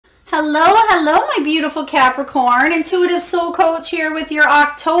Hello, hello, my beautiful Capricorn. Intuitive Soul Coach here with your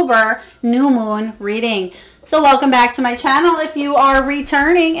October new moon reading. So welcome back to my channel if you are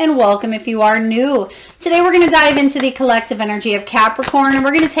returning, and welcome if you are new. Today we're going to dive into the collective energy of Capricorn, and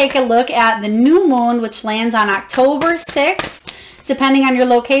we're going to take a look at the new moon, which lands on October 6th, depending on your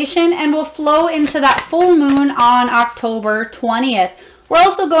location, and will flow into that full moon on October 20th. We're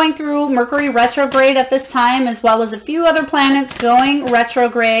also going through Mercury retrograde at this time, as well as a few other planets going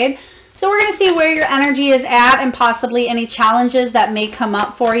retrograde. So we're going to see where your energy is at and possibly any challenges that may come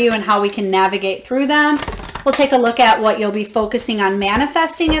up for you and how we can navigate through them. We'll take a look at what you'll be focusing on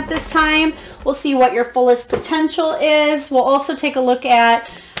manifesting at this time. We'll see what your fullest potential is. We'll also take a look at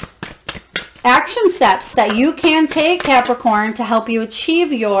action steps that you can take, Capricorn, to help you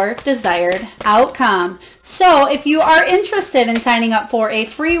achieve your desired outcome. So if you are interested in signing up for a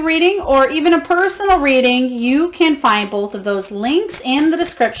free reading or even a personal reading, you can find both of those links in the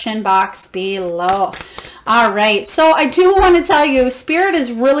description box below. All right, so I do want to tell you, Spirit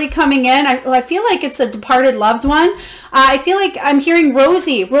is really coming in. I feel like it's a departed loved one. I feel like I'm hearing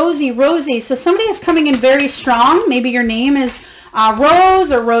Rosie, Rosie, Rosie. So somebody is coming in very strong. Maybe your name is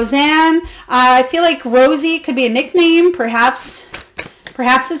Rose or Roseanne. I feel like Rosie could be a nickname, perhaps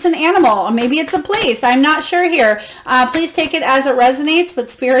it's an animal, or maybe it's a place. I'm not sure here. Please take it as it resonates,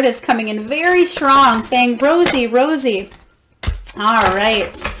 but Spirit is coming in very strong, saying Rosie, Rosie. All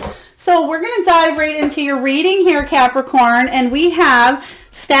right. So we're going to dive right into your reading here, Capricorn, and we have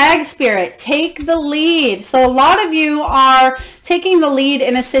Stag Spirit, take the lead. So a lot of you are taking the lead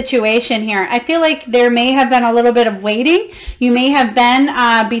in a situation here. I feel like there may have been a little bit of waiting. You may have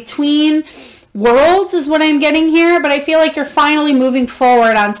been between worlds is what I'm getting here, but I feel like you're finally moving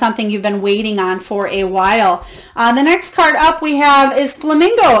forward on something you've been waiting on for a while. The next card up we have is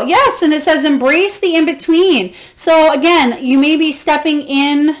Flamingo. Yes, and it says embrace the in-between. So again, you may be stepping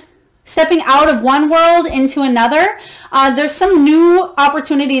out of one world into another. There's some new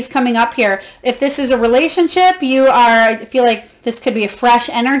opportunities coming up here. If this is a relationship, I feel like this could be a fresh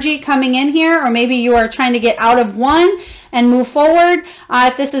energy coming in here, or maybe you are trying to get out of one and move forward.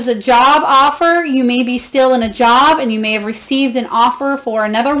 If this is a job offer, you may be still in a job and you may have received an offer for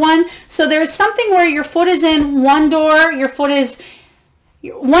another one. So there's something where your foot is in one door, your foot is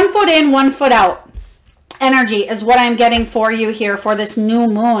one foot in, one foot out. Energy is what I'm getting for you here for this new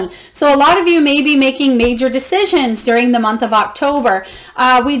moon. So a lot of you may be making major decisions during the month of October.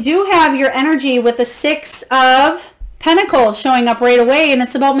 We do have your energy with the Six of Pentacles showing up right away, and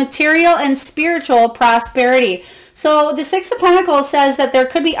it's about material and spiritual prosperity. So the Six of Pentacles says that there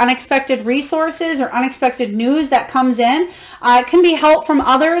could be unexpected resources or unexpected news that comes in. It can be help from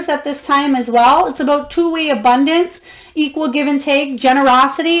others at this time as well. It's about two-way abundance, equal give and take,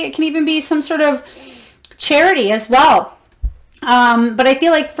 generosity. It can even be some sort of charity as well. But I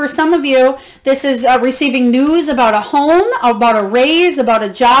feel like for some of you, this is receiving news about a home, about a raise, about a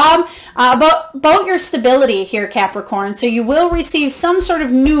job, about your stability here, Capricorn. So you will receive some sort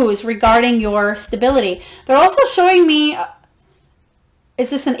of news regarding your stability. They're also showing me, is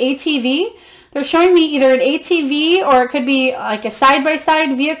this an ATV? They're showing me either an ATV or it could be like a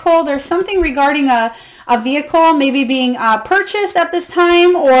side-by-side vehicle. There's something regarding a vehicle maybe being purchased at this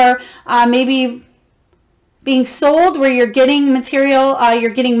time, or maybe being sold, where you're getting material, you're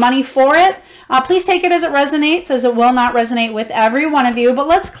getting money for it. Please take it as it resonates, as it will not resonate with every one of you. But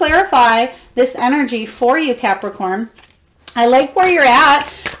let's clarify this energy for you, Capricorn. I like where you're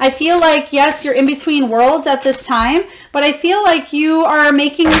at. I feel like, yes, you're in between worlds at this time, but I feel like you are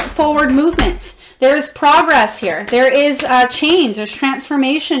making forward movement. There's progress here. There is change. There's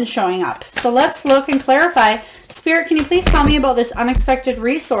transformation showing up. So let's look and clarify. Spirit, can you please tell me about this unexpected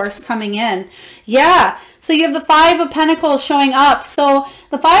resource coming in? Yeah. So you have the Five of Pentacles showing up. So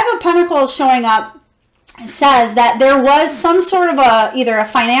the Five of Pentacles showing up says that there was some sort of either a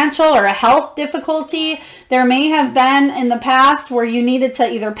financial or a health difficulty. There may have been in the past where you needed to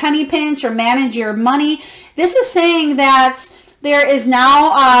either penny pinch or manage your money. This is saying that there is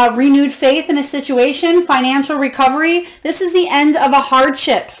now renewed faith in a situation, financial recovery. This is the end of a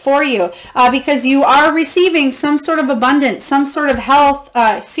hardship for you because you are receiving some sort of abundance, some sort of health,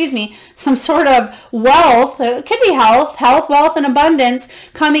 some sort of wealth. It could be health, wealth, and abundance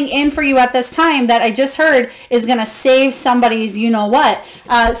coming in for you at this time that I just heard is going to save somebody's you-know-what.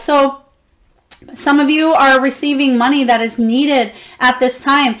 So some of you are receiving money that is needed at this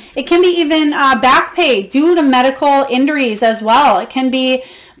time. It can be even back pay due to medical injuries as well. It can be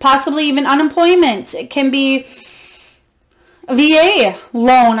possibly even unemployment. It can be a VA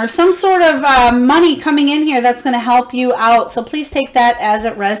loan or some sort of money coming in here that's going to help you out. So please take that as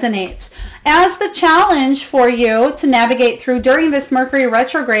it resonates. as the challenge for you to navigate through during this Mercury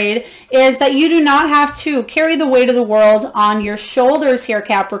retrograde is that you do not have to carry the weight of the world on your shoulders here,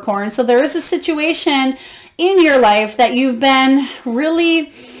 Capricorn. So there is a situation in your life that you've been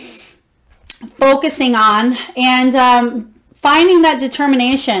really focusing on and finding that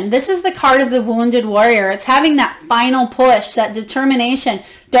determination. This is the card of the wounded warrior. It's having that final push, that determination.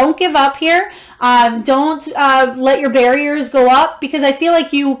 Don't give up here. Don't let your barriers go up, because I feel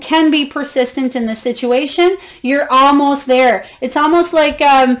like you can be persistent in this situation. You're almost there. It's almost like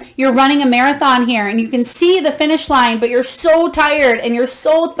you're running a marathon here and you can see the finish line, but you're so tired and you're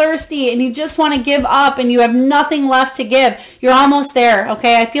so thirsty and you just want to give up and you have nothing left to give. You're almost there,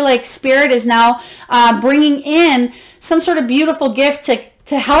 okay? I feel like Spirit is now bringing in some sort of beautiful gift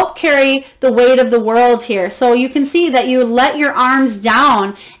to help carry the weight of the world here. So you can see that you let your arms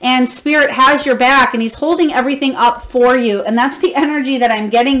down and Spirit has your back and he's holding everything up for you. And that's the energy that I'm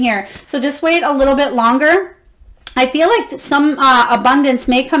getting here. So just wait a little bit longer. I feel like some abundance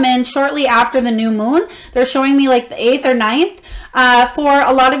may come in shortly after the new moon. They're showing me like the 8th or 9th for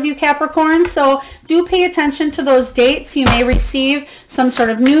a lot of you Capricorns. So do pay attention to those dates. You may receive some sort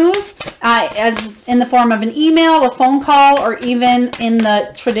of news as in the form of an email, a phone call, or even in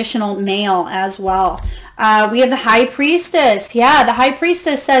the traditional mail as well. We have the High Priestess. Yeah, the High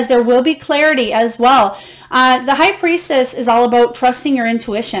Priestess says there will be clarity as well. The High Priestess is all about trusting your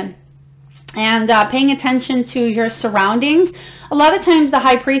intuition and paying attention to your surroundings. A lot of times the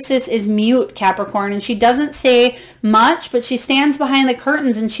High Priestess is mute, Capricorn, and she doesn't say much, but she stands behind the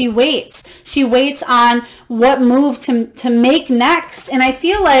curtains and she waits. She waits on what move to make next. And I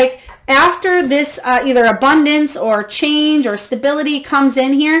feel like after this either abundance or change or stability comes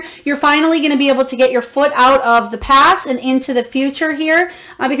in here, you're finally going to be able to get your foot out of the past and into the future here,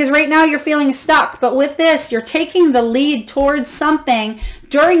 because right now you're feeling stuck. But with this, you're taking the lead towards something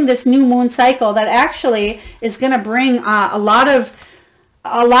during this new moon cycle that actually is going to bring a lot of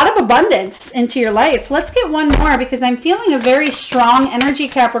abundance into your life. Let's get one more, because I'm feeling a very strong energy,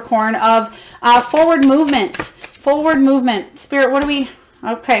 Capricorn, of forward movement. Forward movement. Spirit, what do we...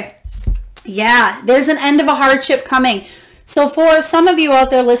 Okay. Yeah, there's an end of a hardship coming. So for some of you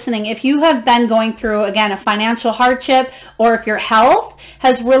out there listening, if you have been going through, again, a financial hardship, or if your health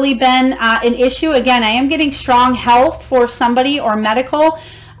has really been an issue, again, I am getting strong health for somebody, or medical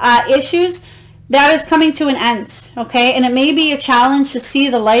issues, that is coming to an end, okay? And it may be a challenge to see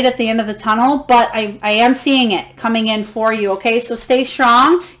the light at the end of the tunnel, but I am seeing it coming in for you, okay? So stay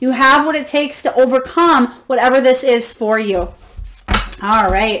strong. You have what it takes to overcome whatever this is for you. All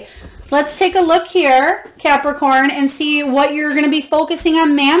right. Let's take a look here, Capricorn, and see what you're going to be focusing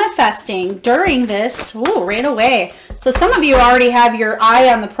on manifesting during this. Ooh, right away. So some of you already have your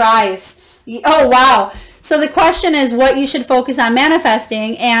eye on the prize. Oh, wow. So the question is what you should focus on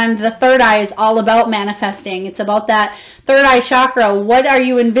manifesting, and the third eye is all about manifesting. It's about that third eye chakra. What are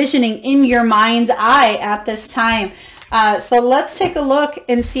you envisioning in your mind's eye at this time? So let's take a look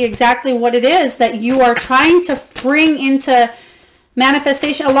and see exactly what it is that you are trying to bring into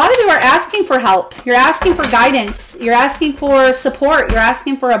manifestation. A lot of you are asking for help. You're asking for guidance. You're asking for support. You're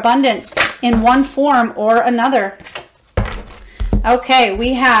asking for abundance in one form or another. Okay,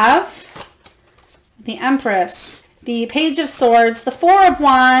 we have the Empress, the Page of Swords, the Four of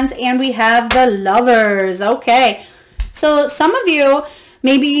Wands, and we have the Lovers. Okay, so some of you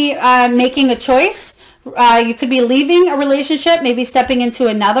may be making a choice. You could be leaving a relationship, maybe stepping into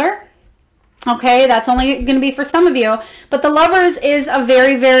another. Okay, that's only going to be for some of you. But the Lovers is a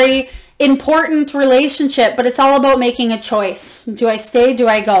very, very important relationship, but it's all about making a choice. Do I stay? Do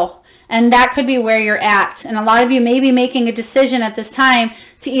I go? And that could be where you're at. And a lot of you may be making a decision at this time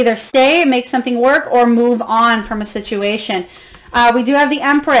to either stay and make something work or move on from a situation. We do have the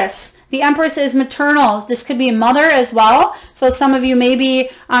Empress. The Empress is maternal. This could be a mother as well. So some of you may be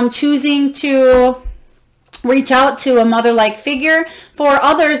choosing to reach out to a mother-like figure. For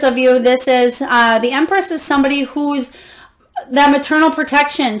others of you, this is the Empress is somebody who's that maternal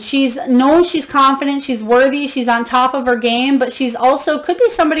protection. She knows she's confident, she's worthy, she's on top of her game, but she's also could be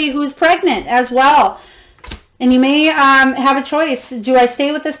somebody who's pregnant as well. And you may have a choice. Do I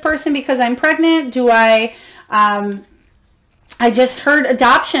stay with this person because I'm pregnant? Do I just heard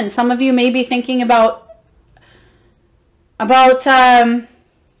adoption. Some of you may be thinking about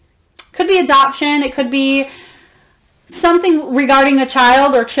could be adoption. It could be something regarding a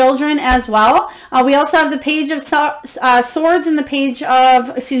child or children as well. We also have the Page of Swords and the Page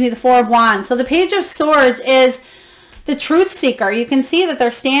of, the Four of Wands. So the Page of Swords is the truth seeker. You can see that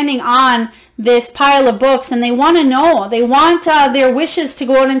they're standing on this pile of books and they want to know. They want their wishes to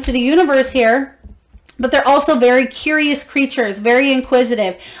go out into the universe here. but they're also very curious creatures, very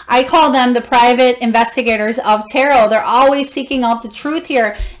inquisitive. I call them the private investigators of tarot. They're always seeking out the truth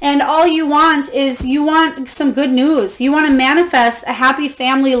here. And all you want is you want some good news. You want to manifest a happy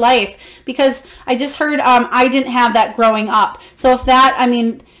family life, because I just heard I didn't have that growing up. So if that, I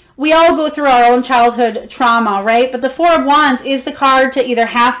mean, we all go through our own childhood trauma, right? But the Four of Wands is the card to either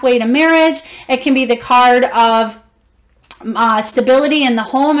halfway to marriage. It can be the card of stability in the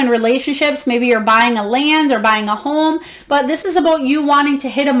home and relationships. Maybe you're buying a land or buying a home, but this is about you wanting to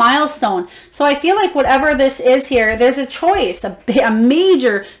hit a milestone. So I feel like whatever this is here, there's a choice, a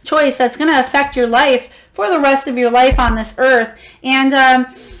major choice that's going to affect your life for the rest of your life on this earth. And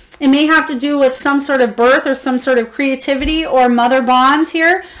it may have to do with some sort of birth or some sort of creativity or mother bonds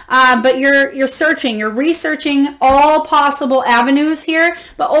here, but you're searching, you're researching all possible avenues here,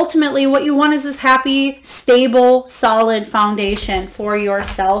 but ultimately what you want is this happy, stable, solid foundation for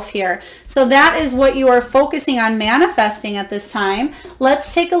yourself here. So that is what you are focusing on manifesting at this time.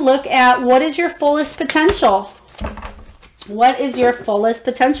 Let's take a look at what is your fullest potential. What is your fullest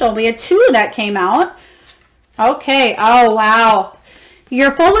potential? We had 2 that came out. Okay, oh wow.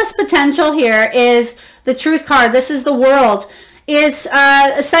 Your fullest potential here is the Truth card. This is the World. Is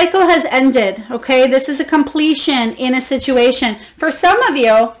a cycle has ended, okay? This is a completion in a situation. For some of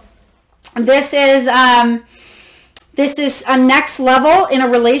you, this is a next level in a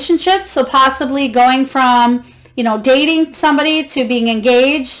relationship. So possibly going from, you know, dating somebody to being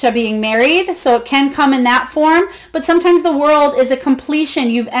engaged to being married. So it can come in that form, but sometimes the World is a completion.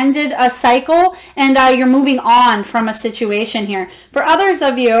 You've ended a cycle and you're moving on from a situation here. For others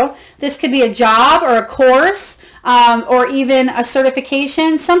of you, this could be a job or a course or even a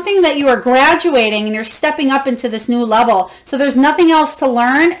certification, something that you are graduating and you're stepping up into this new level. So there's nothing else to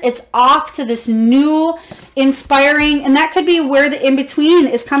learn. It's off to this new inspiring, and that could be where the in-between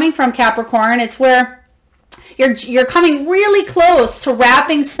is coming from, Capricorn. It's where you're coming really close to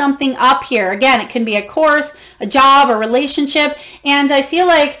wrapping something up here. Again, it can be a course, a job, a relationship, and I feel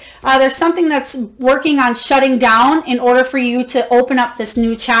like there's something that's working on shutting down in order for you to open up this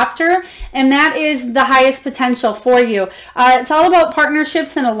new chapter, and that is the highest potential for you. It's all about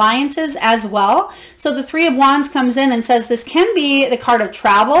partnerships and alliances as well. So the Three of Wands comes in and says this can be the card of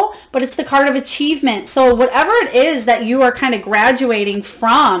travel, but it's the card of achievement. So whatever it is that you are kind of graduating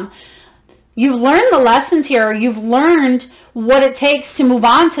from, you've learned the lessons here. You've learned what it takes to move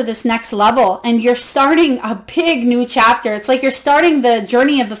on to this next level, and you're starting a big new chapter. It's like you're starting the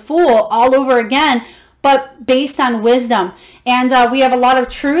journey of the Fool all over again, but based on wisdom. And we have a lot of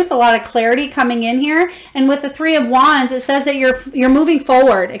truth, a lot of clarity coming in here. And with the Three of Wands, it says that you're moving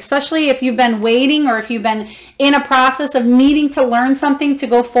forward, especially if you've been waiting or if you've been in a process of needing to learn something to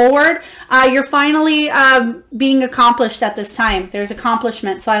go forward. You're finally being accomplished at this time. There's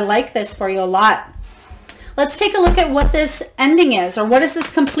accomplishment. So I like this for you a lot. Let's take a look at what this ending is, or what is this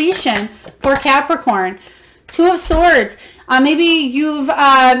completion for Capricorn. Two of Swords. Maybe you've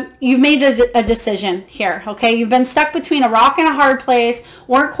made a decision here, okay? You've been stuck between a rock and a hard place,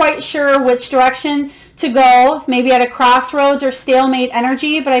 weren't quite sure which direction to go, maybe at a crossroads or stalemate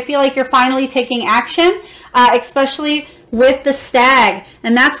energy, but I feel like you're finally taking action, especially with the Stag.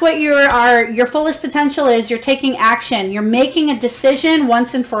 And that's what your fullest potential is. You're taking action. You're making a decision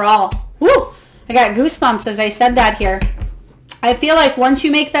once and for all. Woo! I got goosebumps as I said that here. I feel like once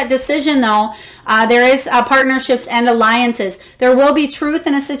you make that decision, though, there is partnerships and alliances. There will be truth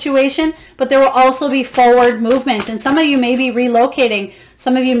in a situation, but there will also be forward movement. And some of you may be relocating.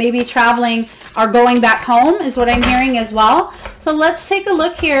 Some of you may be traveling or going back home is what I'm hearing as well. So let's take a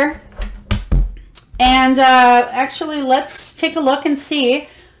look here. And actually, let's take a look and see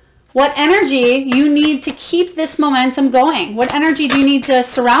what energy you need to keep this momentum going. What energy do you need to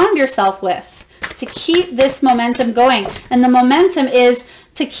surround yourself with to keep this momentum going? And the momentum is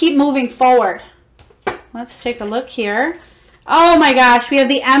to keep moving forward. Let's take a look here. Oh my gosh, we have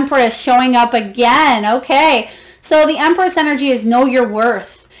the Empress showing up again. Okay, so the Empress energy is know your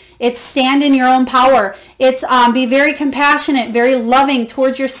worth. It's stand in your own power. It's be very compassionate, very loving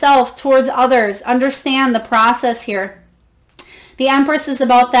towards yourself, towards others. Understand the process here. The Empress is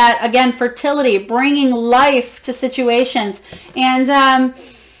about that, again, fertility, bringing life to situations. And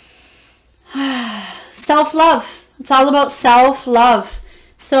self-love. It's all about self-love.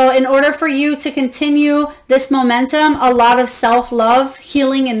 So in order for you to continue this momentum, a lot of self-love,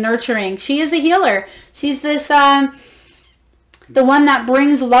 healing, and nurturing. She is a healer. She's this, the one that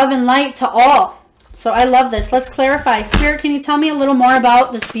brings love and light to all. So I love this. Let's clarify. Spirit, can you tell me a little more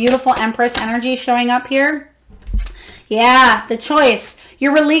about this beautiful Empress energy showing up here? Yeah, the choice.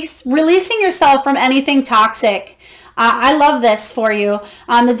 You're releasing yourself from anything toxic. I love this for you.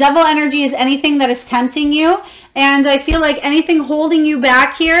 The devil energy is anything that is tempting you. And I feel like anything holding you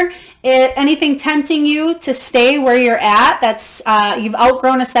back here, anything tempting you to stay where you're at, that's you've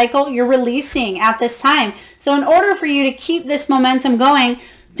outgrown a cycle, you're releasing at this time. So in order for you to keep this momentum going,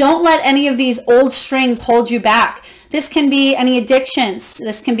 don't let any of these old strings hold you back. This can be any addictions.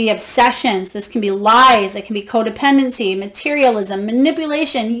 This can be obsessions. This can be lies. It can be codependency, materialism,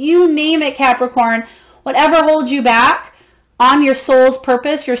 manipulation, you name it, Capricorn. Whatever holds you back on your soul's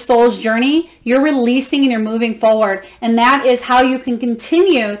purpose, your soul's journey, you're releasing and you're moving forward. And that is how you can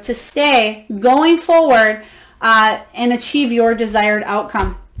continue to stay going forward and achieve your desired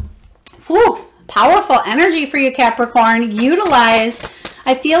outcome. Whew, powerful energy for you, Capricorn. Utilize.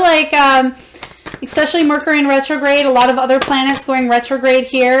 I feel like, especially Mercury in retrograde, a lot of other planets going retrograde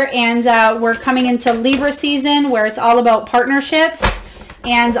here, and we're coming into Libra season where it's all about partnerships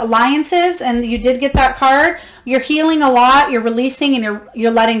and alliances, and you did get that card. You're healing a lot, you're releasing, and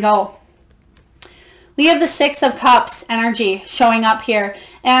you're letting go. We have the Six of Cups energy showing up here,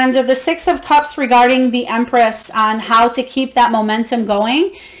 and the Six of Cups regarding the Empress on how to keep that momentum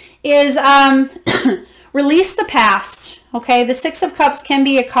going is release the past. Okay, the Six of Cups can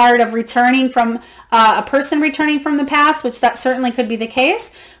be a card of returning from a person returning from the past, which that certainly could be the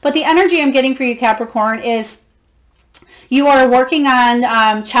case. But the energy I'm getting for you, Capricorn, is you are working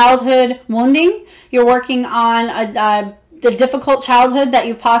on childhood wounding. You're working on the difficult childhood that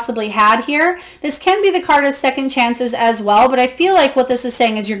you've possibly had here. This can be the card of second chances as well, but I feel like what this is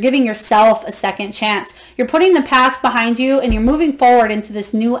saying is you're giving yourself a second chance. You're putting the past behind you and you're moving forward into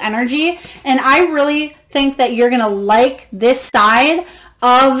this new energy. And I really think that you're going to like this side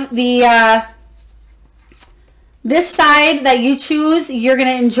of the this side that you choose. You're going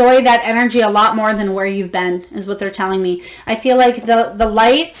to enjoy that energy a lot more than where you've been, is what they're telling me. I feel like the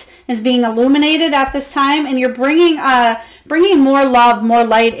light is being illuminated at this time, and you're bringing more love, more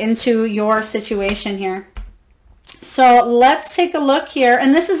light into your situation here. So let's take a look here.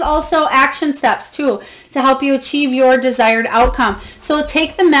 And this is also action steps too, to help you achieve your desired outcome. So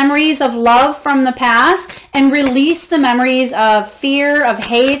take the memories of love from the past and release the memories of fear, of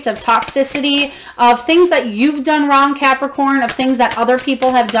hate, of toxicity, of things that you've done wrong, Capricorn, of things that other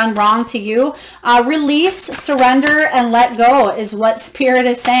people have done wrong to you. Release, surrender, and let go is what Spirit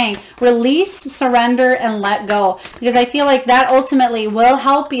is saying. Release, surrender, and let go. Because I feel like that ultimately will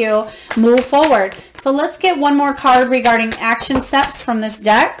help you move forward. So let's get one more card regarding action steps from this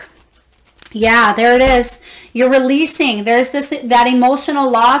deck. Yeah, there it is. You're releasing. There's that emotional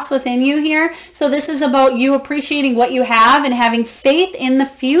loss within you here. So this is about you appreciating what you have and having faith in the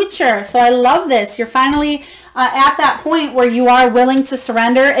future. So I love this. You're finally at that point where you are willing to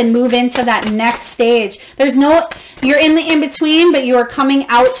surrender and move into that next stage. You're in the in-between, but you are coming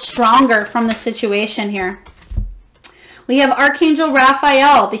out stronger from the situation here. We have Archangel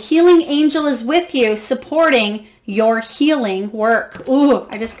Raphael. The healing angel is with you, supporting your healing work. Ooh,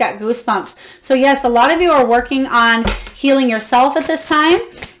 I just got goosebumps. So yes, a lot of you are working on healing yourself at this time.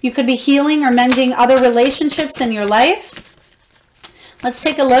 You could be healing or mending other relationships in your life. Let's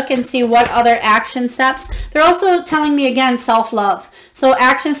take a look and see what other action steps. They're also telling me again, self-love. So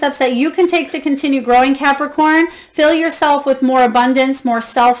action steps that you can take to continue growing, Capricorn. Fill yourself with more abundance, more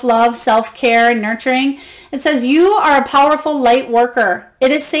self-love, self-care, and nurturing. It says you are a powerful light worker.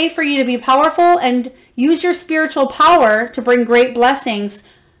 It is safe for you to be powerful and use your spiritual power to bring great blessings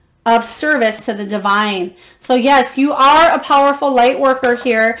of service to the divine. So yes, you are a powerful light worker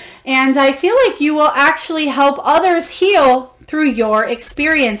here. And I feel like you will actually help others heal through your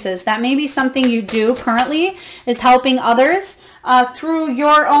experiences. That may be something you do currently, is helping others through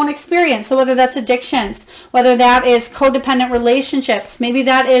your own experience. So whether that's addictions, whether that is codependent relationships, maybe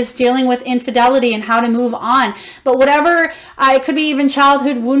that is dealing with infidelity and how to move on. But whatever, it could be even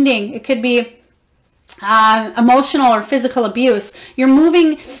childhood wounding. It could be emotional or physical abuse. You're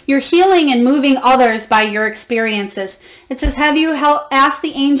healing and moving others by your experiences. It says, have you asked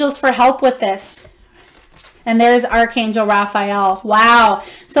the angels for help with this? And there's Archangel Raphael. Wow.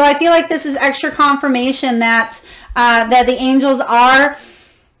 So I feel like this is extra confirmation that that the angels are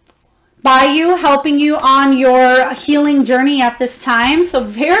by you, helping you on your healing journey at this time. So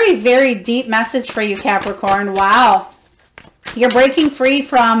very, very deep message for you, Capricorn. Wow. You're breaking free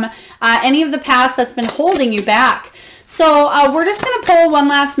from any of the past that's been holding you back. So we're just going to pull one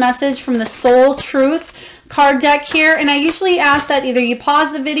last message from the Soul Truth card deck here, and I usually ask that either you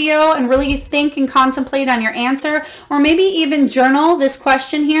pause the video and really think and contemplate on your answer, or maybe even journal this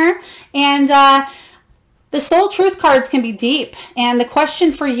question here. And the Soul Truth cards can be deep, and the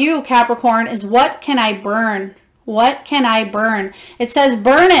question for you, Capricorn, is what can I burn? What can I burn? It says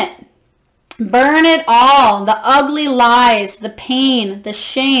burn it. Burn it all. The ugly lies, the pain, the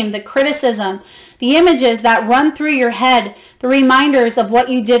shame, the criticism, the images that run through your head, the reminders of what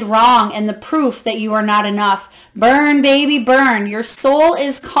you did wrong, and the proof that you are not enough. Burn, baby, burn. Your soul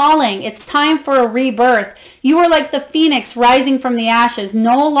is calling. It's time for a rebirth. You are like the phoenix rising from the ashes,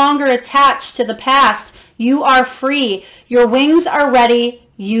 no longer attached to the past. You are free. Your wings are ready.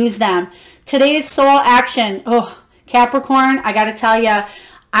 Use them. Today's soul action. Oh, Capricorn, I got to tell you,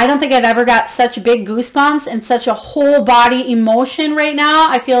 I don't think I've ever got such big goosebumps and such a whole body emotion right now.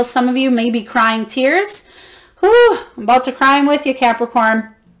 I feel some of you may be crying tears. Whew, I'm about to cry with you,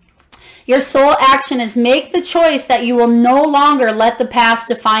 Capricorn. Your soul action is make the choice that you will no longer let the past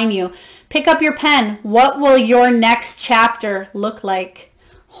define you. Pick up your pen. What will your next chapter look like?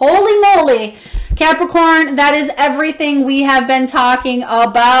 Holy moly, Capricorn, that is everything we have been talking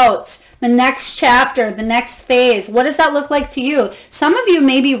about. The next chapter, the next phase. What does that look like to you? Some of you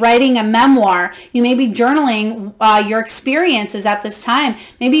may be writing a memoir. You may be journaling your experiences at this time.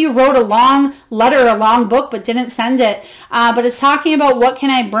 Maybe you wrote a long letter, a long book, but didn't send it. But it's talking about what can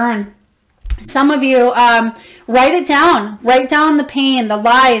I burn? Some of you, write it down. Write down the pain, the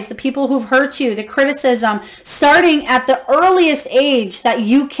lies, the people who've hurt you, the criticism, starting at the earliest age that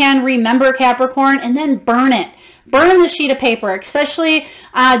you can remember, Capricorn, and then burn it. Burn the sheet of paper, especially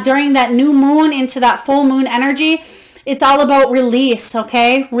during that new moon into that full moon energy. It's all about release,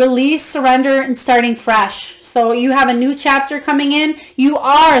 okay? Release, surrender, and starting fresh. So you have a new chapter coming in. You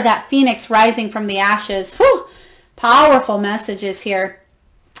are that phoenix rising from the ashes. Whew. Powerful messages here.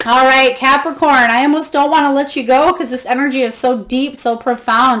 All right, Capricorn, I almost don't want to let you go because this energy is so deep, so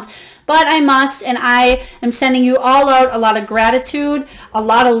profound. But I must, and I am sending you all out a lot of gratitude, a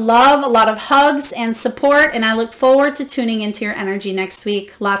lot of love, a lot of hugs and support, and I look forward to tuning into your energy next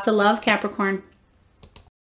week. Lots of love, Capricorn.